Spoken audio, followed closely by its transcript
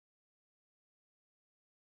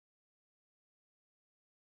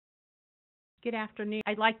Good afternoon.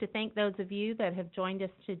 I'd like to thank those of you that have joined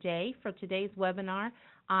us today for today's webinar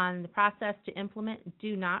on the process to implement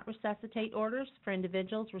Do Not Resuscitate orders for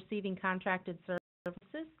individuals receiving contracted services.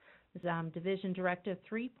 This is Division Directive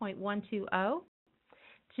 3.120.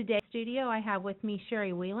 Today in the studio I have with me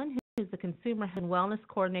Sherry Whelan, who is the Consumer and Wellness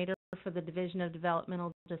Coordinator for the Division of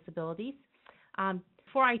Developmental Disabilities.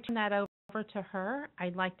 Before I turn that over to her,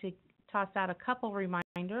 I'd like to toss out a couple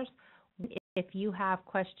reminders. If you have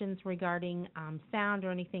questions regarding sound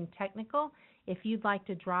or anything technical, if you'd like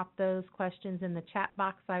to drop those questions in the chat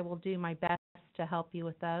box, I will do my best to help you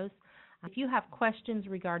with those. If you have questions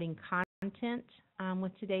regarding content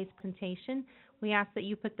with today's presentation, we ask that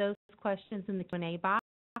you put those questions in the Q&A box.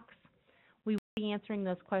 We will be answering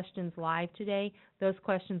those questions live today. Those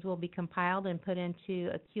questions will be compiled and put into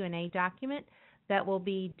a Q&A document that will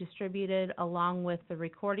be distributed along with the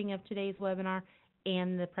recording of today's webinar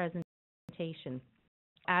and the presentation.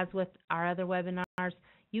 As with our other webinars,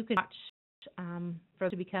 you can watch for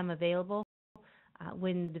to become available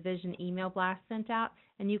when the division email blast sent out,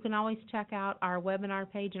 and you can always check out our webinar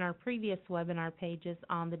page and our previous webinar pages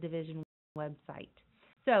on the division website.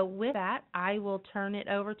 So with that, I will turn it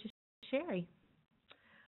over to Sherry.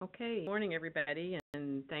 Okay, good morning everybody,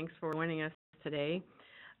 and thanks for joining us today.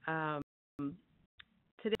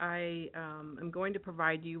 Today I am going to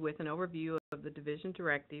provide you with an overview of the Division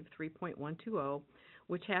Directive 3.120,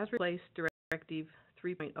 which has replaced Directive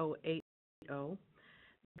 3.080. The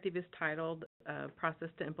directive is titled Process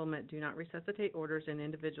to Implement Do Not Resuscitate Orders in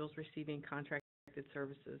Individuals Receiving Contracted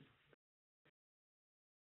Services.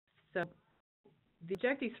 So the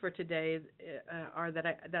objectives for today are that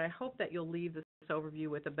I hope that you'll leave this overview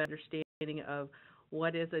with a better understanding of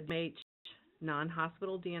what is a DMH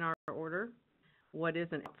non-hospital DNR order, what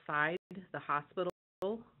is an outside the hospital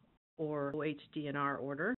or OHDNR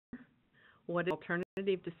order, what is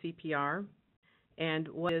alternative to CPR, and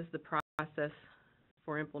what is the process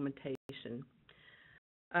for implementation.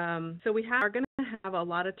 So we are going to have a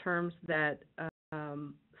lot of terms that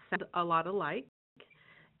sound a lot alike.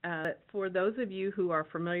 For those of you who are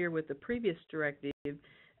familiar with the previous directive,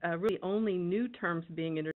 really only new terms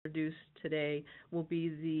being introduced today will be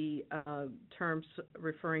the terms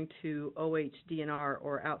referring to OHDNR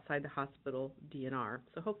or outside the hospital DNR.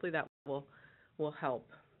 So hopefully that will help.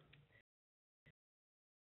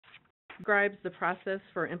 Describes the process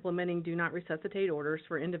for implementing Do Not Resuscitate orders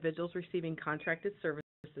for individuals receiving contracted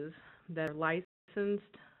services that are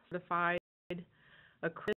licensed, certified,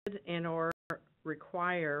 accredited, and or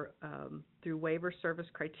require through waiver service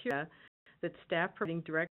criteria that staff providing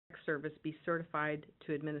direct service be certified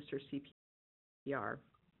to administer CPR.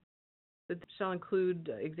 This shall include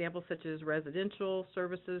examples such as residential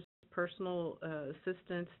services, personal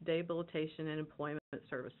assistance, rehabilitation, and employment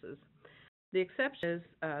services. The exception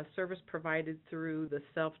is service provided through the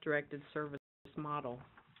self-directed service model.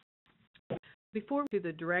 Before we do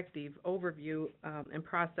the directive overview and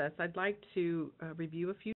process, I'd like to review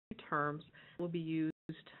a few terms that will be used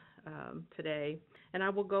today, and I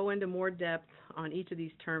will go into more depth on each of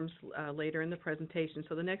these terms later in the presentation.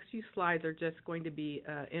 So the next few slides are just going to be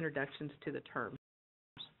introductions to the terms.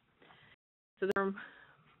 So the term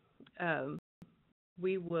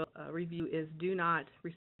we will review is Do Not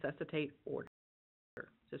Resuscitate order,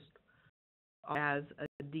 just as a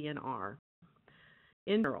DNR.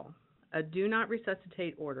 In general, a Do Not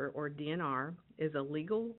Resuscitate order, or DNR, is a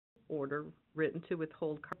legal order written to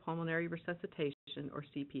withhold cardiopulmonary resuscitation, or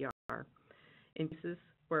CPR, in cases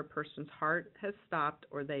where a person's heart has stopped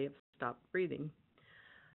or they have stopped breathing.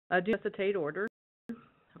 A Do Not Resuscitate order,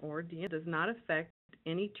 or DNR, does not affect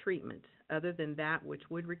any treatment other than that which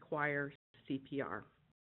would require CPR.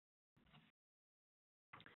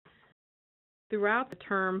 Throughout the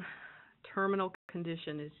term, terminal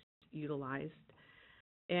condition is utilized,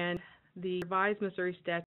 and the revised Missouri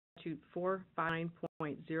Statute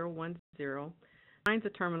 459.010 defines a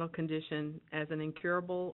terminal condition as an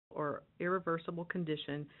incurable or irreversible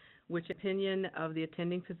condition which, in opinion of the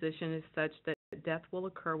attending physician, is such that death will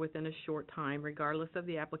occur within a short time, regardless of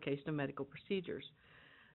the application of medical procedures.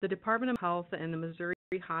 The Department of Health and the Missouri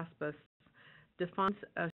Hospice defines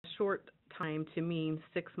a short time to mean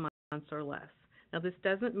 6 months or less. Now, this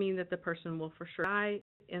doesn't mean that the person will for sure die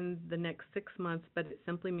in the next 6 months, but it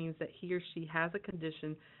simply means that he or she has a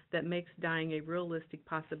condition that makes dying a realistic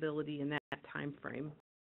possibility in that time frame.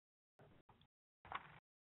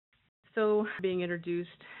 So, being introduced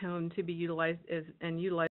to be utilized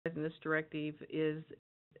utilized in this directive is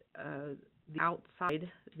the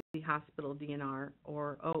outside the hospital DNR,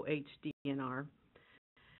 or OHDNR.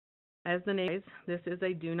 As the name says, this is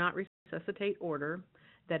a Do Not Resuscitate order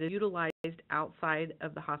that is utilized outside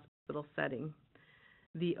of the hospital hospital setting.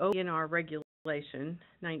 The ODNR regulation,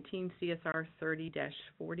 19 CSR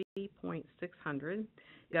 30-40.600,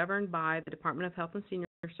 governed by the Department of Health and Senior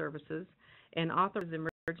Services and authorizes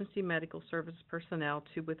emergency medical service personnel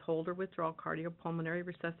to withhold or withdraw cardiopulmonary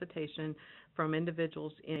resuscitation from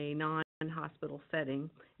individuals in a non-hospital setting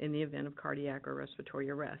in the event of cardiac or respiratory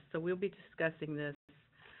arrest. So we'll be discussing this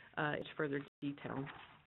in further detail.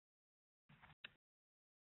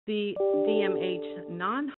 The DMH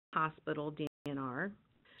non-hospital DNR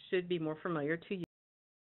should be more familiar to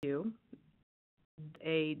you.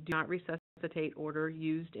 A do not resuscitate order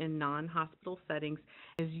used in non-hospital settings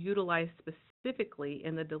is utilized specifically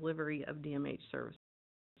in the delivery of DMH services.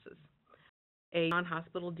 A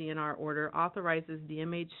non-hospital DNR order authorizes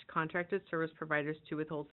DMH contracted service providers to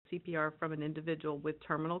withhold CPR from an individual with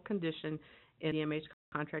terminal condition in DMH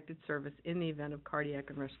contracted service in the event of cardiac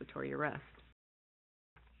and respiratory arrest.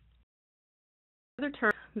 Another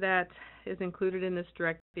term that is included in this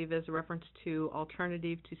directive is a reference to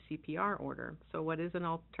alternative to CPR order. So what is an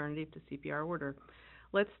alternative to CPR order?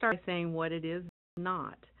 Let's start by saying what it is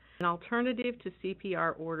not. An alternative to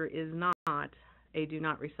CPR order is not a do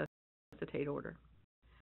not resuscitate order.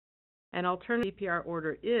 An alternative CPR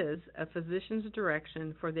order is a physician's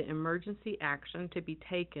direction for the emergency action to be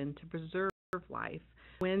taken to preserve life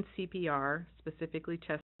when CPR, specifically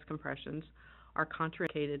chest compressions, are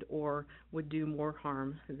contraindicated or would do more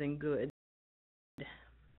harm than good.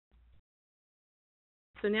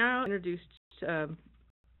 So now introduced to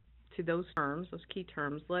those terms, those key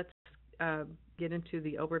terms, let's get into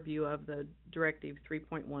the overview of the Directive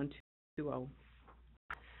 3.120.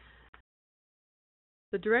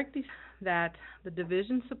 The directive that the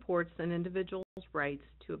division supports an individual's rights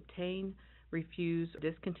to obtain, refuse, or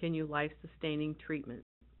discontinue life-sustaining treatment.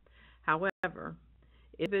 However,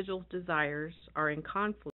 individuals' desires are in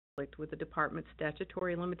conflict with the department's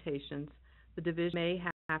statutory limitations, the division may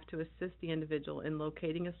have to assist the individual in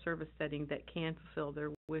locating a service setting that can fulfill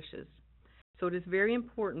their wishes. So it is very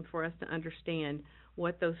important for us to understand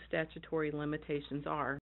what those statutory limitations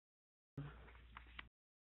are.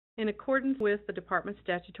 In accordance with the department's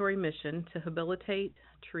statutory mission to habilitate,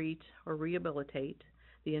 treat, or rehabilitate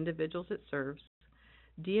the individuals it serves,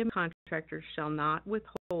 DMH contractors shall not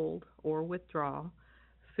withhold or withdraw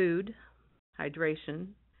food,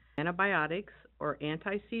 hydration, antibiotics, or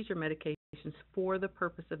anti-seizure medications for the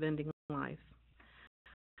purpose of ending life,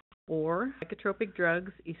 or psychotropic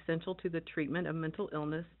drugs essential to the treatment of mental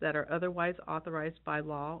illness that are otherwise authorized by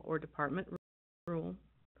law or department rule,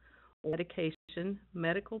 or medication,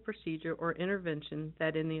 medical procedure, or intervention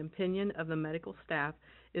that, in the opinion of the medical staff,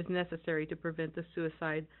 is necessary to prevent the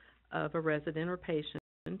suicide of a resident or patient.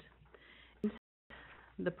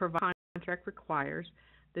 The provider contract requires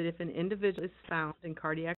that if an individual is found in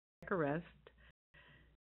cardiac arrest,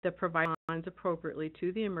 the provider responds appropriately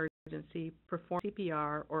to the emergency, performs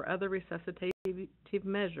CPR or other resuscitative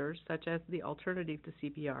measures, such as the alternative to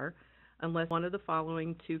CPR, unless one of the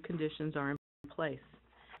following two conditions are in place.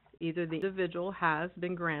 Either the individual has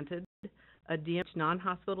been granted a DMH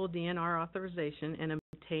non-hospital DNR authorization and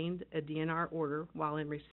obtained a DNR order while in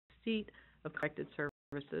receipt of corrected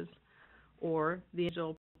services, or the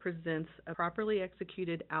individual presents a properly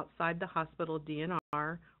executed outside the hospital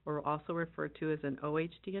DNR, or also referred to as an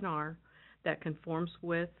OH-DNR, that conforms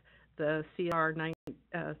with the CR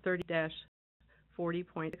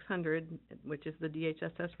 30-40.600, which is the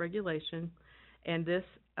DHSS regulation, and this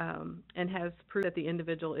and has proved that the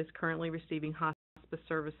individual is currently receiving hospice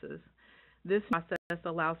services. This process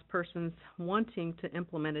allows persons wanting to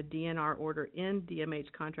implement a DNR order in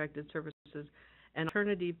DMH contracted services an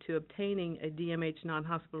alternative to obtaining a DMH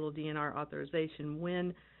non-hospital DNR authorization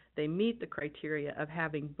when they meet the criteria of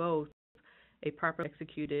having both a properly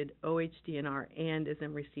executed OH-DNR and is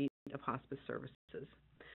in receipt of hospice services.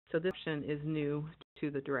 So this option is new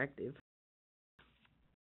to the directive.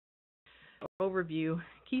 Overview,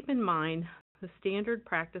 keep in mind the standard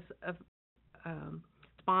practice of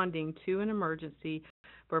responding to an emergency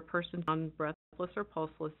for a person found breathless or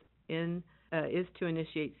pulseless is to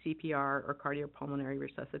initiate CPR or cardiopulmonary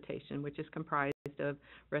resuscitation, which is comprised of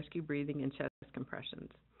rescue breathing and chest compressions.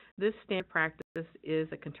 This standard practice is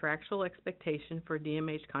a contractual expectation for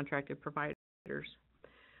DMH contracted providers. The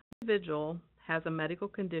individual has a medical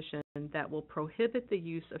condition that will prohibit the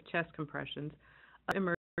use of chest compressions.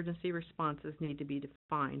 Emergency responses need to be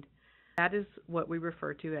defined. That is what we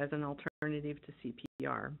refer to as an alternative to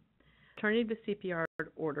CPR. Alternative to CPR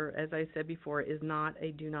order, as I said before, is not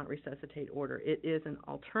a do not resuscitate order. It is an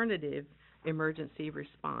alternative emergency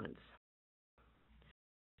response.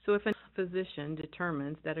 So if a physician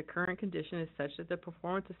determines that a current condition is such that the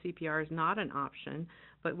performance of CPR is not an option,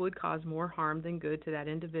 but would cause more harm than good to that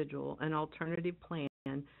individual, an alternative plan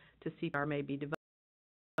to CPR may be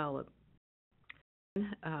developed.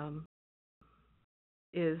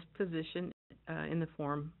 Is positioned in the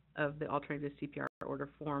form of the alternative CPR order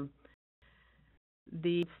form.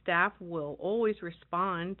 The staff will always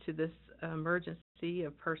respond to this emergency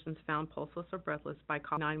of persons found pulseless or breathless by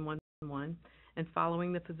calling 911 and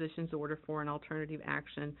following the physician's order for an alternative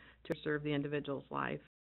action to preserve the individual's life.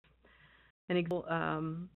 An example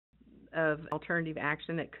of alternative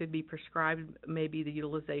action that could be prescribed may be the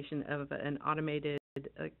utilization of an automated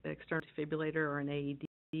external defibrillator or an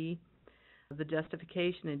AED. The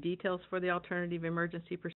justification and details for the alternative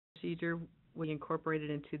emergency procedure will be incorporated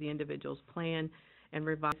into the individual's plan and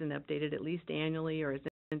revised and updated at least annually or as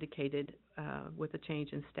indicated with a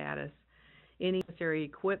change in status. Any necessary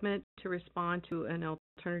equipment to respond to an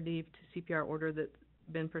alternative to CPR order that's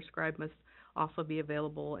been prescribed must also be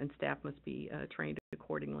available, and staff must be trained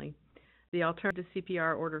accordingly. The alternative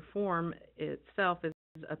CPR order form itself is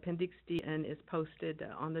Appendix D and is posted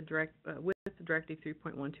on the with Directive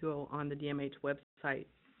 3.120 on the DMH website.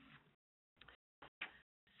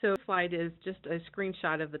 So this slide is just a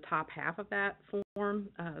screenshot of the top half of that form,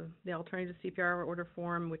 the alternative CPR order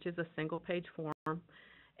form, which is a single-page form.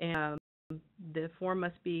 And the form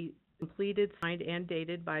must be completed, signed, and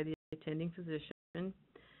dated by the attending physician.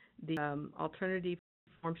 The alternative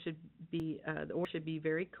form should be, the order should be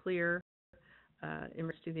very clear in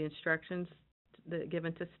regards to the instructions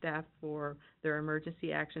given to staff for their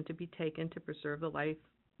emergency action to be taken to preserve the life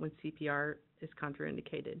when CPR is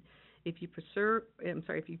contraindicated. If you pursue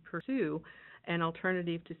an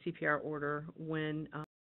alternative to CPR order, when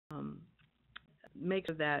make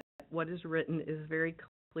sure that what is written is very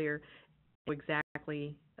clear,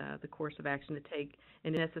 exactly the course of action to take,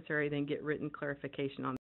 and if necessary, then get written clarification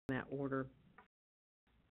on that order.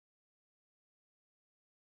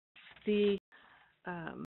 The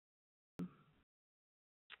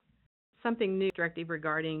something new directive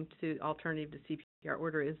regarding to alternative to CPR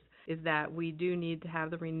order is that we do need to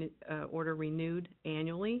have the order renewed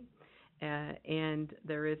annually, and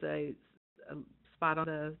there is a spot on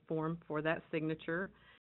the form for that signature.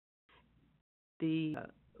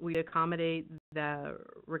 We accommodate the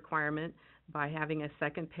requirement by having a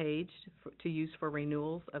second page to use for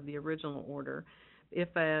renewals of the original order.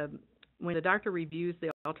 When the doctor reviews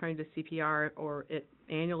the alternative CPR or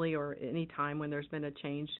annually or any time when there's been a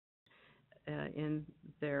change in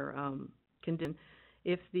their condition,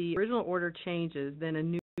 if the original order changes, then a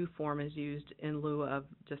new form is used in lieu of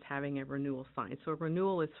just having a renewal signed. So a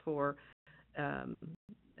renewal is for an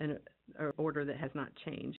order that has not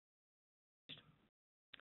changed.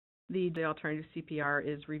 The alternative CPR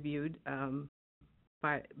is reviewed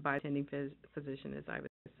by attending physician, as I was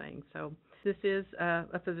saying. So this is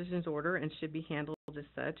a physician's order and should be handled as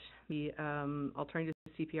such. The alternative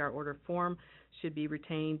CPR order form should be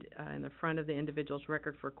retained in the front of the individual's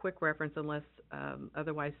record for quick reference unless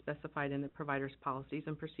otherwise specified in the provider's policies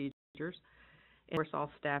and procedures. And of course, all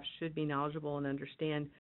staff should be knowledgeable and understand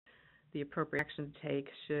the appropriate action to take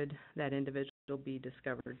should that individual be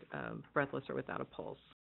discovered breathless or without a pulse.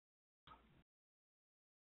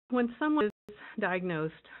 When someone is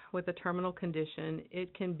diagnosed with a terminal condition,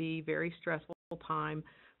 it can be a very stressful time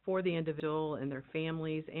for the individual and their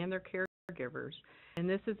families and their caregivers. And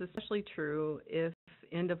this is especially true if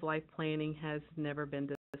end-of-life planning has never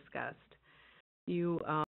been discussed. We've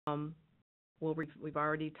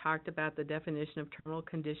already talked about the definition of terminal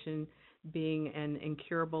condition being an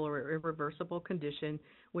incurable or irreversible condition,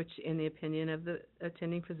 which in the opinion of the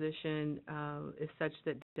attending physician is such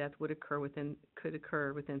that death could occur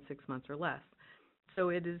within 6 months or less. So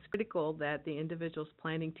it is critical that the individual's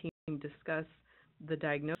planning team discuss the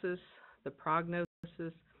diagnosis, the prognosis,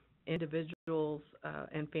 individuals'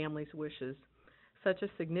 and families' wishes. Such a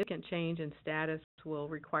significant change in status will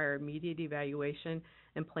require immediate evaluation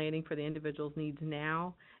and planning for the individual's needs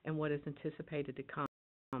now and what is anticipated to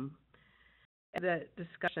come. At that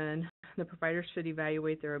discussion, the provider should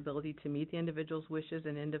evaluate their ability to meet the individual's wishes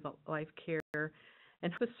in end-of-life care,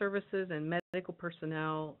 and hospice services and medical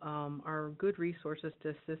personnel are good resources to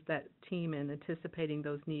assist that team in anticipating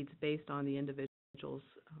those needs based on the individual's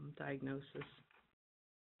diagnosis.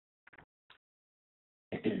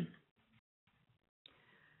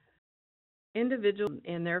 Individuals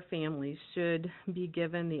and their families should be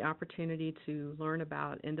given the opportunity to learn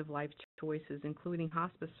about end-of-life choices, including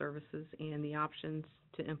hospice services and the options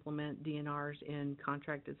to implement DNRs in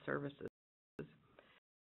contracted services.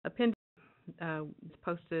 Appendix is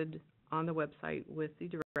posted on the website with the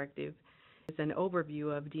directive. an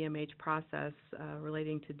overview of DMH process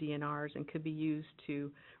relating to DNRs and could be used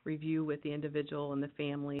to review with the individual and the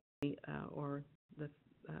family or the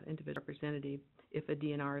individual representative if a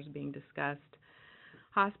DNR is being discussed.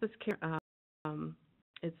 Hospice care,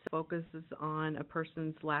 it focuses on a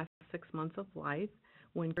person's last 6 months of life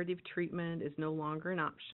when curative treatment is no longer an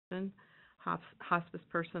option. Hospice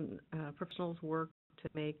professionals work to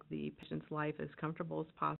make the patient's life as comfortable as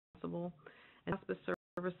possible, and hospice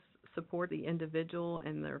service support the individual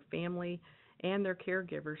and their family and their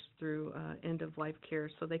caregivers through end-of-life care,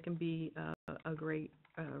 so they can be a great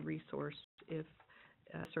resource if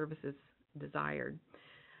service is desired.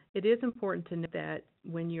 It is important to note that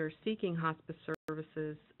when you're seeking hospice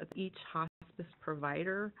services, each hospice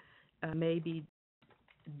provider may be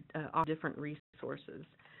offer different resources.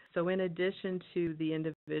 So in addition to the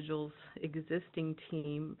individual's existing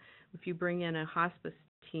team, if you bring in a hospice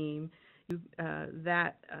team,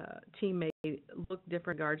 that team may look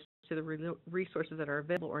different in regards to the resources that are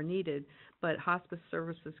available or needed, but hospice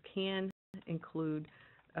services can include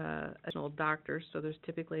additional doctors, so there's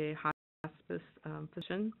typically a hospice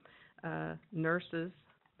physician, nurses,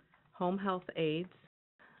 home health aides,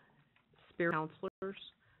 spirit counselors,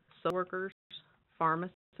 social workers,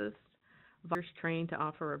 pharmacists, volunteers trained to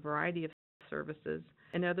offer a variety of services,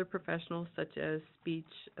 and other professionals such as speech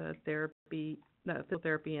therapy, physical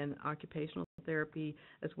therapy and occupational therapy,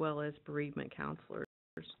 as well as bereavement counselors.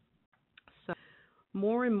 So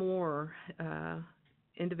more and more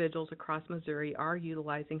individuals across Missouri are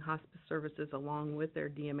utilizing hospice services along with their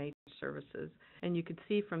DMH services, and you can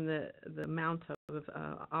see from the amount of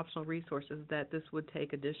optional resources that this would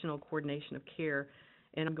take additional coordination of care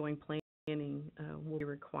and ongoing planning will be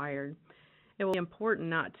required. It will be important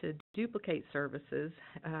not to duplicate services,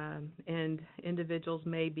 and individuals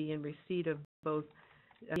may be in receipt of both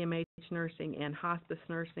DMH nursing and hospice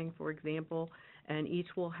nursing, for example, and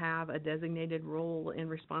each will have a designated role and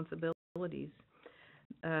responsibilities.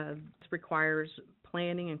 This requires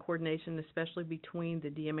planning and coordination, especially between the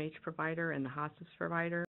DMH provider and the hospice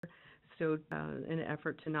provider, so in an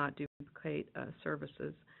effort to not duplicate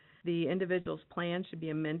services. The individual's plan should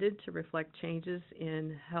be amended to reflect changes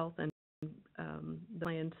in health and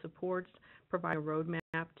plan supports, provide a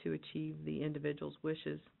roadmap to achieve the individual's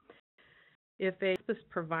wishes. If a hospice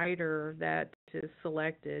provider that is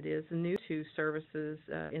selected is new to services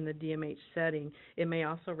in the DMH setting, it may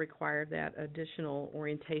also require that additional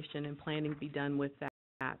orientation and planning be done with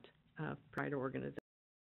that provider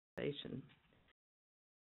organization.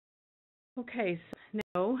 Okay, so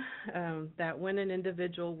know that when an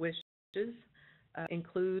individual wishes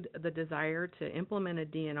include the desire to implement a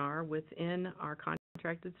DNR within our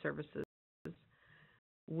contracted services,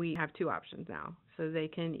 we have two options now. So they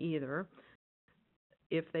can either,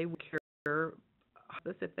 if they secure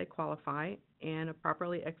hospice, if they qualify, and a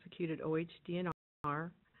properly executed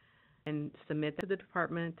OH-DNR, and submit to the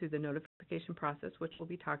department through the notification process, which we'll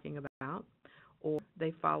be talking about, or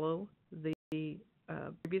they follow the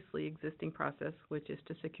previously existing process, which is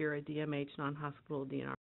to secure a DMH non-hospital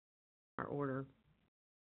DNR order.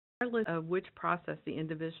 Regardless of which process the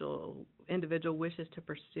individual wishes to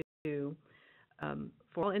pursue,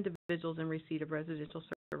 for all individuals in receipt of residential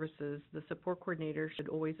services, the support coordinator should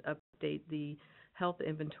always update the health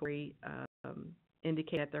inventory,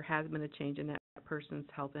 indicate that there has been a change in that person's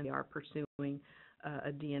health and they are pursuing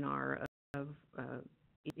a DNR of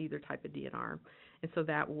either type of DNR. And so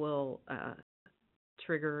that will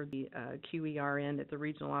trigger the QERN at the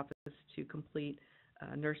regional office to complete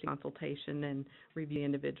nursing consultation and review the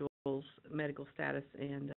individual's medical status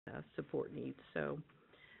and support needs. So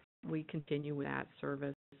we continue with that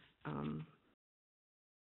service.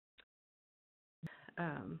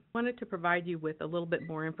 Wanted to provide you with a little bit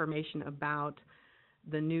more information about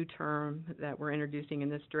the new term that we're introducing in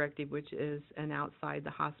this directive, which is an outside the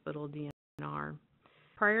hospital DNR.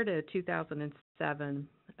 Prior to 2007,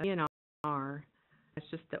 a DNR, that's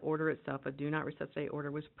just the order itself, a do not resuscitate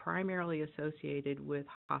order, was primarily associated with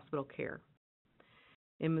hospital care.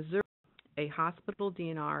 In Missouri, a hospital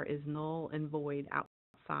DNR is null and void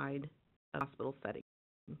outside a hospital setting.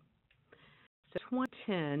 So in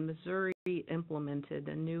 2010, Missouri implemented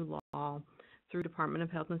a new law through Department of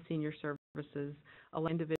Health and Senior Services,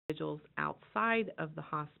 allowing individuals outside of the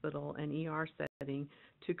hospital and ER setting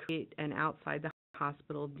to create an outside the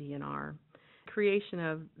hospital DNR. Creation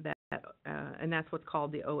of that, and that's what's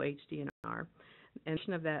called the OH-DNR. And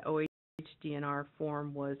creation of that OH-DNR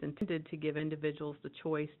form was intended to give individuals the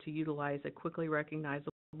choice to utilize a quickly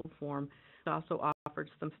recognizable form. It also offered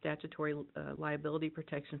some statutory liability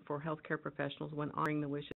protection for healthcare professionals when honoring the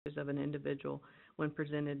wishes of an individual when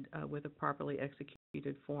presented with a properly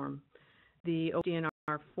executed form. The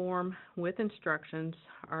OHDNR form with instructions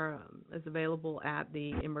is available at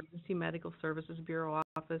the Emergency Medical Services Bureau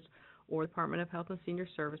office or Department of Health and Senior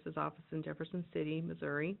Services office in Jefferson City,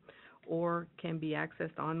 Missouri, or can be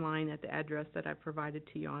accessed online at the address that I provided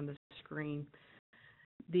to you on the screen.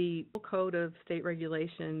 The code of state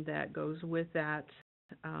regulation that goes with that,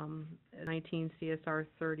 19 CSR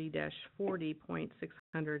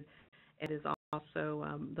 30-40.600, it is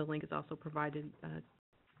also, the link is also provided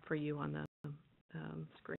for you on the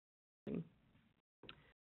screen.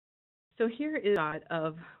 So here is a shot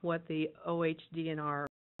of what the OHDNR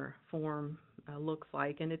form looks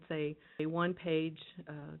like, and it's a one-page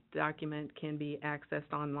document, can be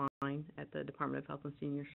accessed online at the Department of Health and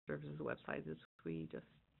Senior Services website, as we just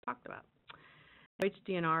talked about.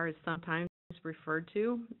 OHDNR is sometimes referred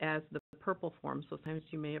to as the purple form, so sometimes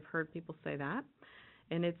you may have heard people say that,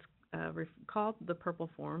 and it's called the purple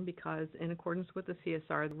form because in accordance with the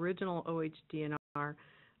CSR, the original OHDNR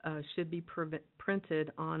should be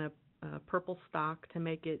printed on a purple stock to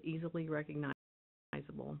make it easily recognizable.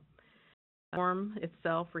 The form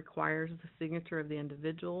itself requires the signature of the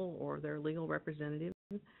individual or their legal representative,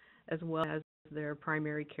 as well as their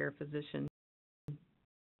primary care physician.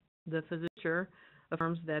 The physician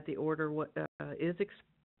affirms that the order is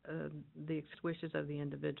the wishes of the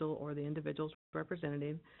individual or the individual's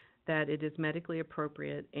representative, that it is medically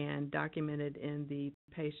appropriate and documented in the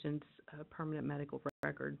patient's permanent medical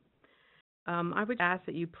record. I would ask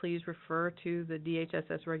that you please refer to the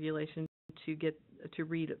DHSS regulation to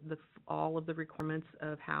read all of the requirements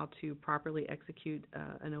of how to properly execute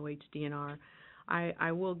an OHDNR.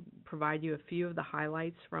 I will provide you a few of the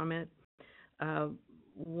highlights from it.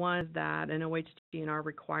 One is that an OHDNR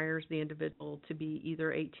requires the individual to be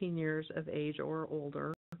either 18 years of age or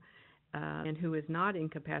older, and who is not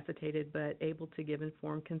incapacitated but able to give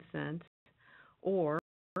informed consent, or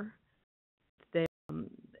they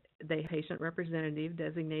patient representative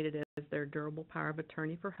designated as their durable power of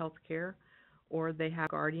attorney for health care, or they have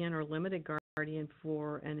guardian or limited guardian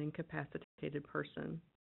for an incapacitated person.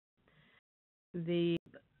 The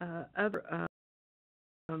other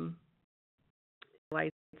highlights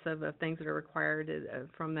of things that are required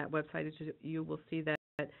from that website is you will see that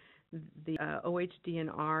the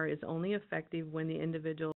OHDNR is only effective when the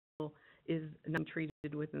individual is not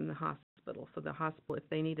treated within the hospital. So the hospital, if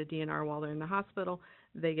they need a DNR while they're in the hospital,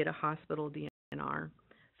 they get a hospital DNR.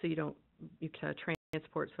 So you can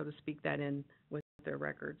transport, so to speak, that in with their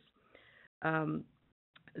records.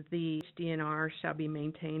 The DNR shall be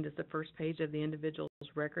maintained as the first page of the individual's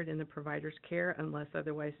record in the provider's care unless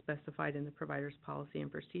otherwise specified in the provider's policy and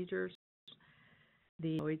procedures.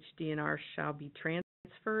 The OHDNR shall be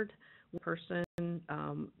transferred with a person in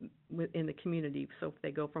the community. So if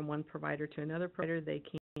they go from one provider to another provider, they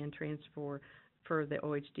can transfer for the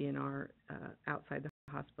OHDNR outside the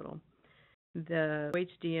hospital. The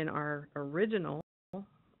OHDNR original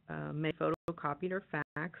may be photocopied or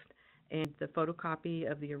faxed, and the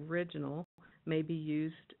photocopy of the original may be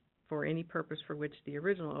used for any purpose for which the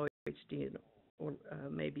original OHDNR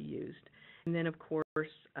may be used. And then, of course,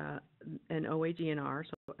 an OHDNR,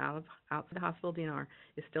 so outside the hospital DNR,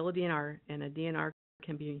 is still a DNR, and a DNR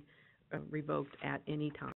can be revoked at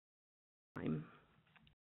any time.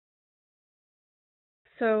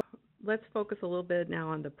 So let's focus a little bit now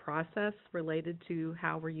on the process related to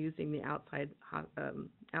how we're using the outside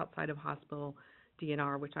of hospital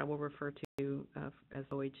DNR, which I will refer to as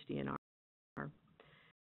OHDNR,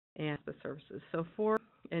 and the services. So for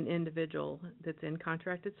an individual that's in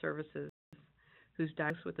contracted services who's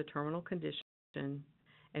diagnosed with a terminal condition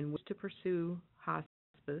and wish to pursue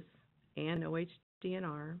hospice and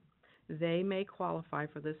OHDNR, they may qualify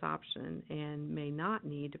for this option and may not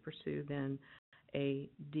need to pursue then a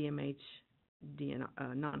DMH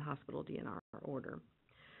non-hospital DNR order.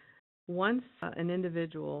 Once an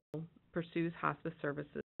individual pursues hospice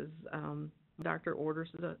services, doctor orders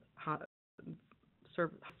the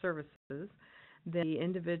services, the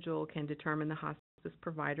individual can determine the hospice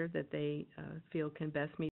provider that they feel can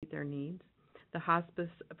best meet their needs. The hospice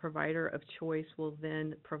provider of choice will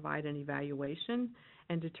then provide an evaluation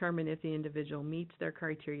and determine if the individual meets their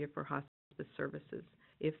criteria for hospice services.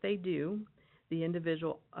 If they do, the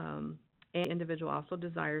individual also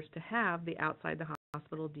desires to have the outside the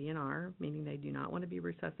hospital DNR, meaning they do not want to be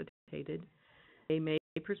resuscitated. They may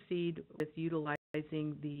proceed with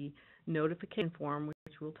utilizing the notification form,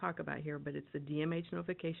 which we'll talk about here, but it's the DMH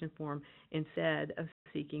notification form instead of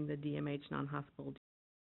seeking the DMH non-hospital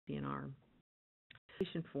DNR. The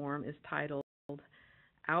notification form is titled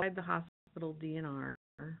Outside the Hospital DNR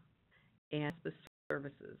and the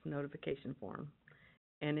Services Notification Form,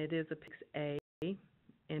 and it is Appendix A,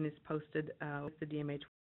 and is posted with the DMH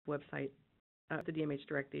website, the DMH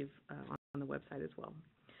directive on the website as well.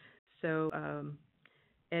 So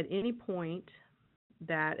at any point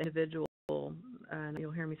that individual, and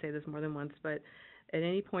you'll hear me say this more than once, but at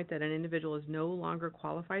any point that an individual is no longer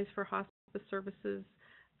qualifies for hospice services,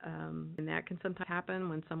 and that can sometimes happen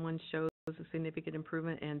when someone shows a significant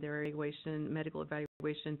improvement and their medical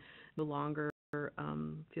evaluation no longer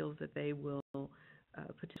feels that they will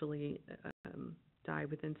potentially die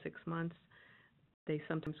within 6 months, they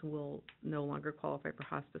sometimes will no longer qualify for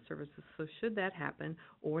hospice services. So should that happen,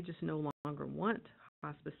 or just no longer want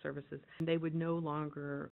hospice services, they would no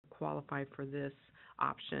longer qualify for this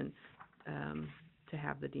option to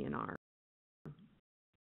have the DNR.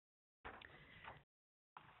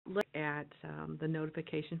 Look at the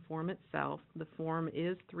notification form itself. The form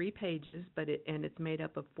is 3 pages, and it's made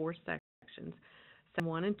up of 4 sections. Section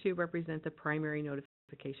 1 and 2 represent the primary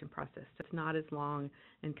notification process. So it's not as long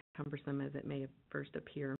and cumbersome as it may first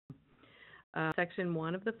appear. Section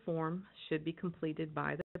 1 of the form should be completed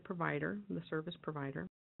by the provider, the service provider,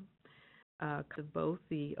 because both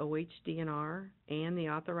the OHDNR and the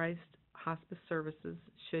authorized hospice services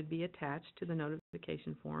should be attached to the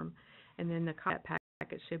notification form, and then the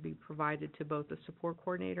packet should be provided to both the support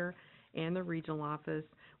coordinator and the regional office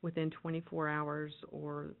within 24 hours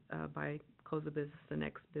or by close of business the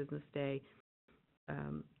next business day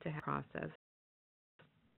to have processed.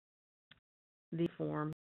 The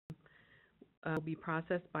form will be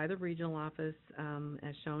processed by the regional office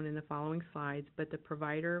as shown in the following slides, but the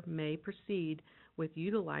provider may proceed with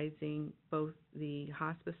utilizing both the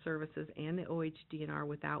hospice services and the OHDNR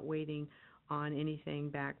without waiting on anything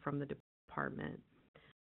back from the department.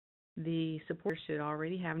 The supporter should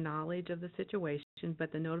already have knowledge of the situation,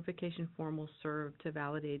 but the notification form will serve to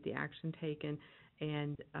validate the action taken,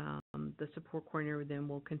 and the support coordinator then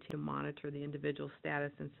will continue to monitor the individual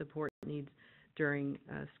status and support needs during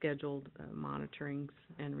scheduled monitorings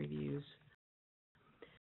and reviews.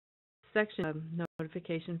 Section of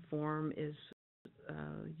notification form is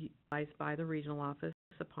utilized by the regional office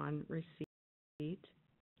upon receipt.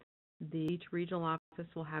 Each regional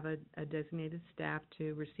office will have a designated staff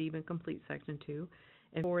to receive and complete Section 2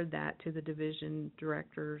 and forward that to the division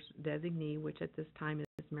director's designee, which at this time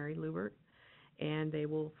is Mary Lubert, and they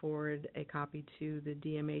will forward a copy to the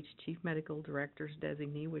DMH Chief Medical Director's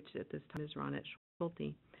designee, which at this time is Ronette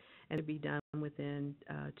Schulte, and to be done within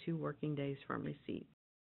 2 working days from receipt.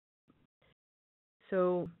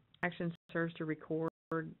 So action serves to record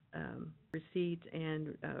receipt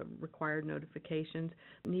and required notifications.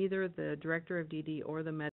 Neither the director of DD or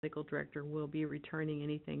the medical director will be returning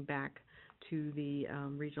anything back to the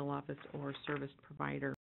regional office or service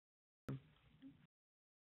provider.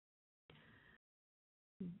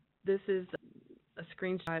 This is a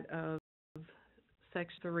screenshot of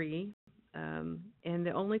Section 3, and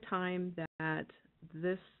the only time that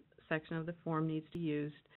this section of the form needs to be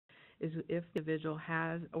used is if the individual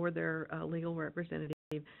has or their legal representative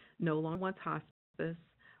no longer wants hospice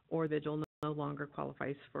or the individual no longer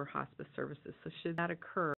qualifies for hospice services. So should that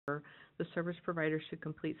occur, the service provider should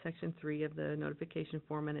complete Section 3 of the notification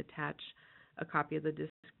form and attach a copy of the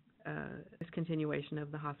discontinuation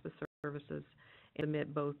of the hospice services and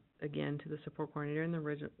submit both, again, to the support coordinator and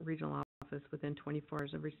the regional office within 24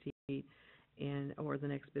 hours of receipt or the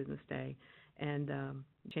next business day. And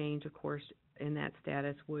change, of course, in that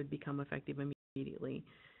status would become effective immediately.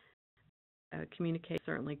 Communication is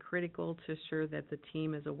certainly critical to ensure that the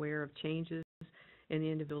team is aware of changes in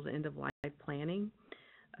the individual's end-of-life planning.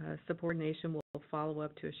 Subordination will follow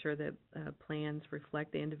up to assure that plans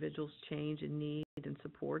reflect the individual's change in need and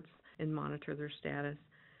supports and monitor their status.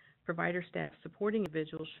 Provider staff supporting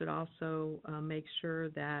individuals should also make sure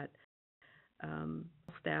that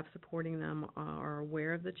staff supporting them are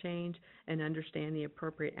aware of the change and understand the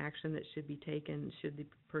appropriate action that should be taken should the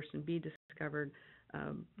person be discovered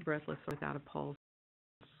breathless or without a pulse.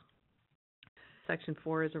 Section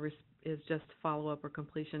 4 is just follow-up or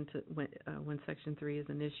completion to when Section 3 is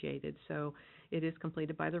initiated. So it is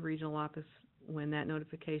completed by the regional office when that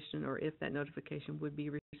notification or if that notification would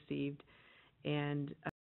be received, and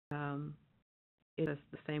it is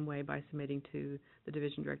the same way by submitting to the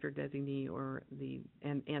division director designee or the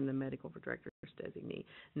medical director's designee,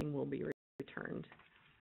 and will be returned.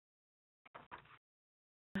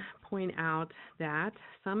 Point out that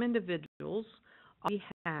some individuals already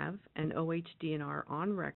have an OHDNR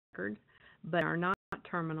on record, but are not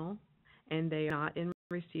terminal, and they are not in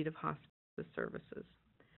receipt of hospice services.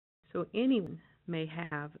 So anyone may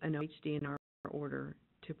have an OHDNR order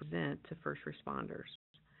to present to first responders.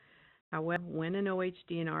 However, when an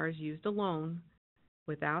OHDNR is used alone,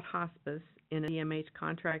 without hospice, in a DMH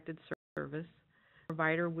contracted service, the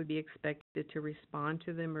provider would be expected to respond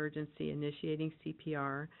to the emergency, initiating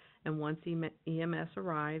CPR, and once EMS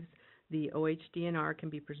arrives, the OHDNR can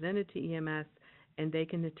be presented to EMS, and they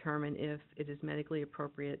can determine if it is medically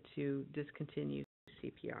appropriate to discontinue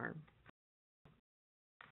CPR.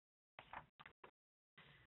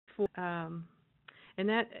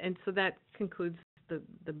 So that concludes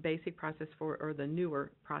the basic process or the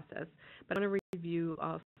newer process. But I want to review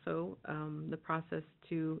also the process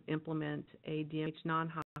to implement a DMH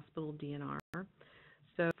non-hospital DNR.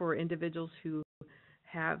 So for individuals who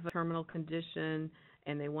have a terminal condition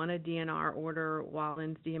and they want a DNR order while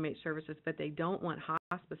in DMH services, but they don't want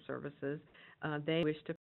hospice services, they wish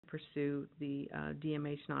to pursue the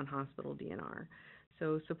DMH non-hospital DNR.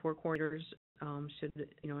 So support coordinators should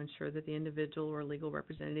ensure that the individual or legal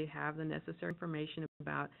representative have the necessary information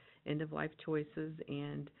about end-of-life choices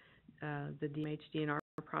and the DMH DNR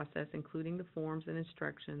process, including the forms and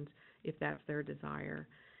instructions, if that's their desire.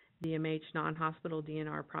 DMH non-hospital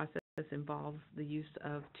DNR process involves the use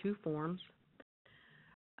of two forms.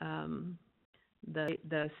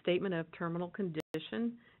 The Statement of Terminal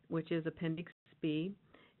Condition, which is Appendix B,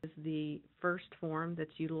 is the first form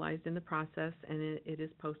that's utilized in the process, and it is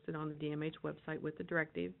posted on the DMH website with the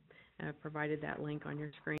directive. And I've provided that link on your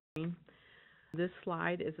screen. This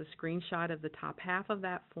slide is a screenshot of the top half of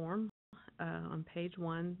that form on page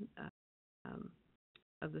 1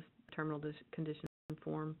 of the terminal condition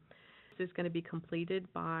form. This is going to be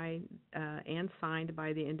completed by and signed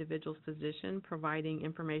by the individual's physician, providing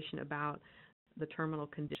information about the terminal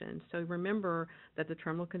condition. So remember that the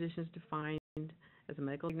terminal condition is defined as a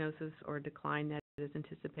medical diagnosis or a decline that is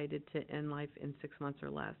anticipated to end life in 6 months or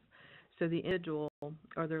less. So the individual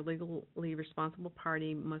or their legally responsible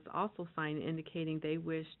party must also sign indicating they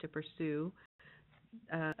wish to pursue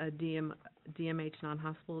a DMH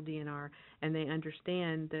non-hospital DNR, and they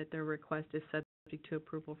understand that their request is subject to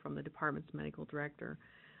approval from the department's medical director.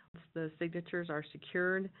 Once the signatures are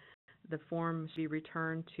secured, the form should be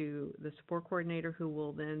returned to the support coordinator, who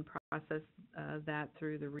will then process that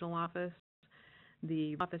through the regional office.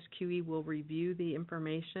 The office QE will review the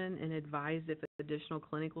information and advise if additional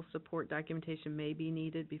clinical support documentation may be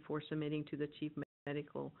needed before submitting to the chief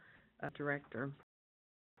medical director.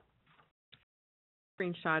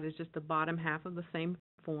 Screenshot is just the bottom half of the same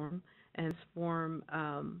form, and this form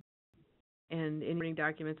and any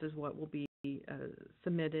documents is what will be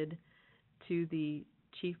submitted to the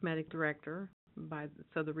chief medical director.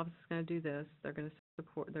 So the office is going to do this. They're going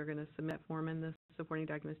to submit that form and the supporting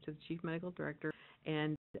documents to the chief medical director,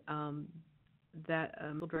 and that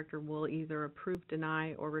medical director will either approve,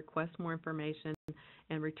 deny, or request more information,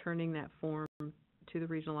 and returning that form to the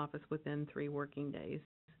regional office within 3 working days.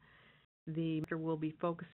 The director will be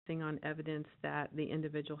focusing on evidence that the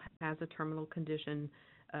individual has a terminal condition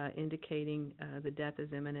indicating the death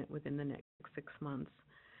is imminent within the next 6 months.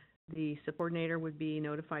 The support coordinator would be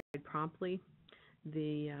notified promptly.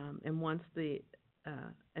 And once a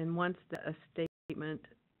statement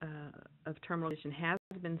of terminal condition has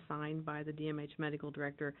been signed by the DMH medical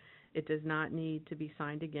director, it does not need to be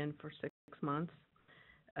signed again for 6 months.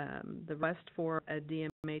 The request for a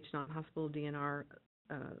DMH non-hospital DNR,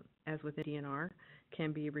 as with a DNR,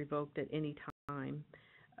 can be revoked at any time.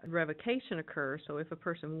 Revocation occurs, so if a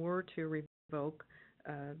person were to revoke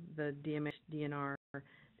the DMH DNR,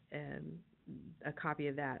 a copy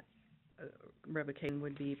of that revocation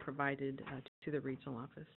would be provided to the regional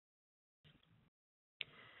office.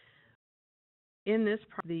 In this,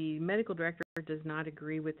 the medical director does not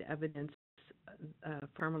agree with the evidence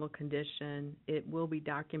of terminal condition. It will be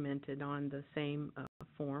documented on the same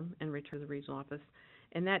form and returned to the regional office,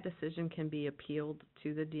 and that decision can be appealed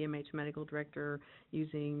to the DMH medical director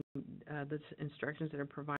using the instructions that are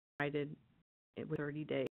provided with 30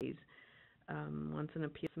 days. Once an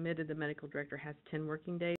appeal is submitted, the medical director has 10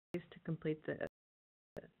 working days to complete the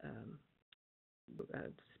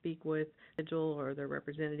speak with the individual or their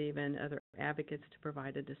representative and other advocates to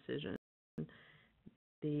provide a decision. The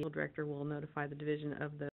medical director will notify the division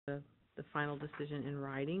of the final decision in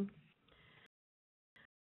writing.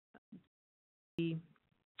 The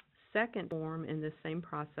second form in this same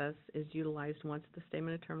process is utilized once the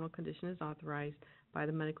statement of terminal condition is authorized by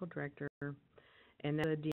the medical director, and that's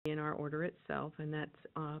the DNR order itself, and that's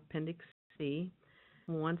Appendix C.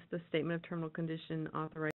 Once the statement of terminal condition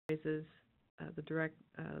authorizes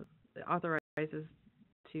authorizes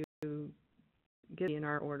to get the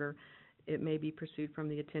DNR order, it may be pursued from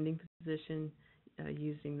the attending physician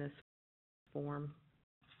using this form.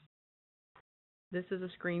 This is a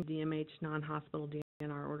screen DMH non-hospital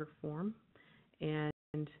DNR order form,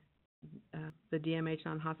 and the DMH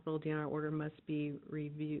non-hospital DNR order must be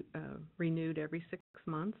renewed every 6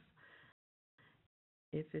 months.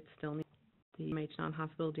 If it's still needed, the DMH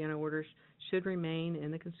non-hospital DNR orders should remain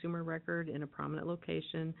in the consumer record in a prominent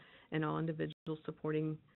location, and all individuals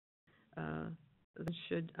supporting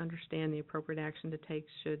should understand the appropriate action to take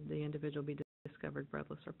should the individual be discovered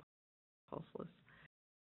breathless or pulseless.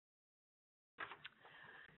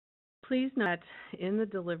 Please note that in the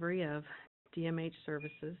delivery of DMH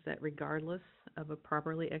services, that regardless of a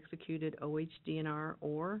properly executed OH-DNR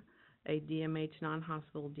or a DMH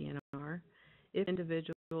non-hospital DNR, if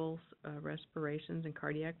individuals' respirations and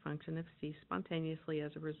cardiac function have ceased spontaneously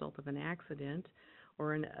as a result of an accident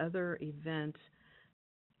or an other event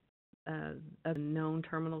of a known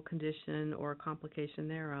terminal condition or complication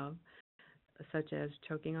thereof, such as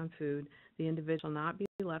choking on food, the individual will not be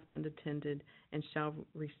left unattended and shall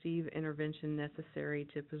receive intervention necessary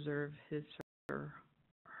to preserve his or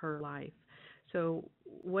her life. So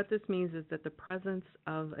what this means is that the presence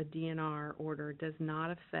of a DNR order does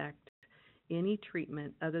not affect any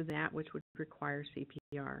treatment other than that which would require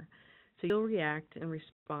CPR. So you'll react and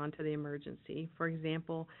respond to the emergency. For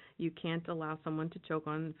example, you can't allow someone to choke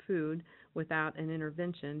on food without an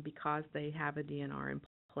intervention because they have a DNR in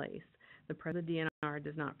place. The presence of DNR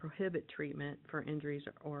does not prohibit treatment for injuries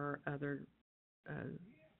or other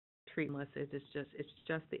treatment. It's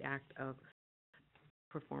just the act of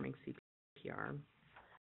performing CPR.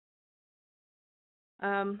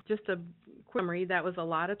 Just a quick summary. That was a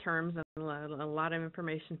lot of terms and a lot of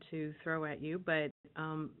information to throw at you, but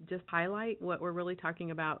just highlight what we're really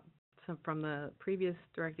talking about from the previous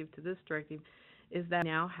directive to this directive is that we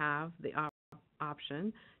now have the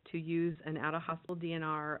option to use an out-of-hospital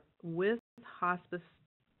DNR with hospice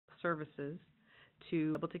services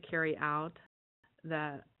to be able to carry out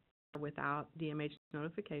that without DMH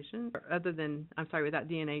notification, or without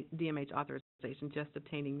DMH authorization, just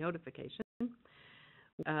obtaining notification.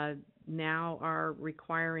 Now are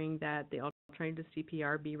requiring that the alternative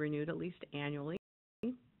CPR be renewed at least annually,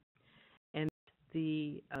 and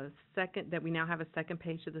the that we now have a second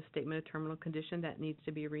page of the statement of terminal condition that needs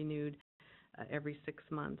to be renewed every 6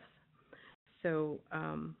 months. So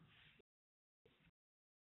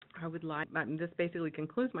this basically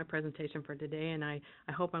concludes my presentation for today, and I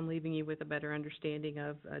hope I'm leaving you with a better understanding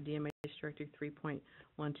of DMH Directive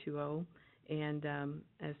 3.120. And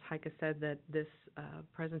as Heike said, that this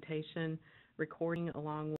presentation recording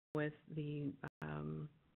along with the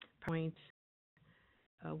point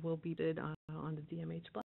will be did on the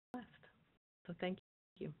DMH Blast. So thank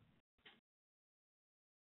you.